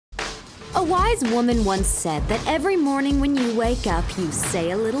A wise woman once said that every morning when you wake up, you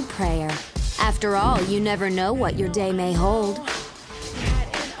say a little prayer. After all, you never know what your day may hold.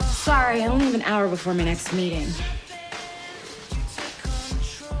 Sorry, I only have an hour before my next meeting.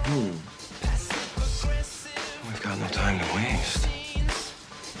 We've got no time to waste.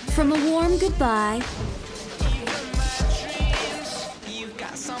 From a warm goodbye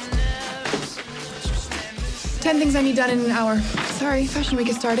 10 things I need done in an hour. Sorry, Fashion Week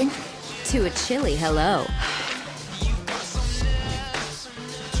is starting. to a chilly hello.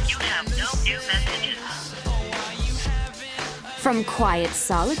 You have no new messages. From quiet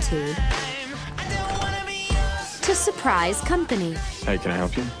solitude to surprise company. Hey, can I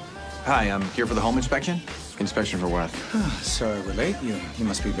help you? Hi, I'm here for the home inspection. Inspection for what? Sorry we're late. You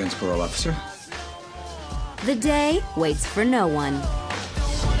must be Ben's parole officer. The day waits for no one.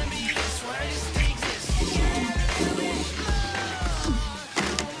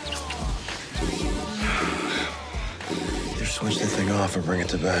 Either switch the thing off or bring it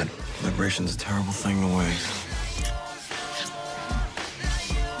to bed. Vibration's a terrible thing to waste.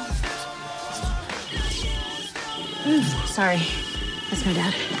 Sorry. That's my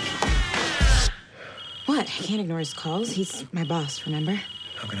dad. What? I can't ignore his calls. He's my boss, remember?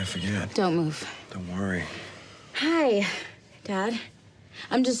 How can I forget? Don't move. Don't worry. Hi, Dad.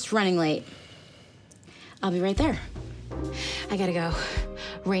 I'm just running late. I'll be right there. I gotta go.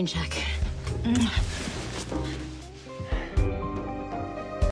 Rain check.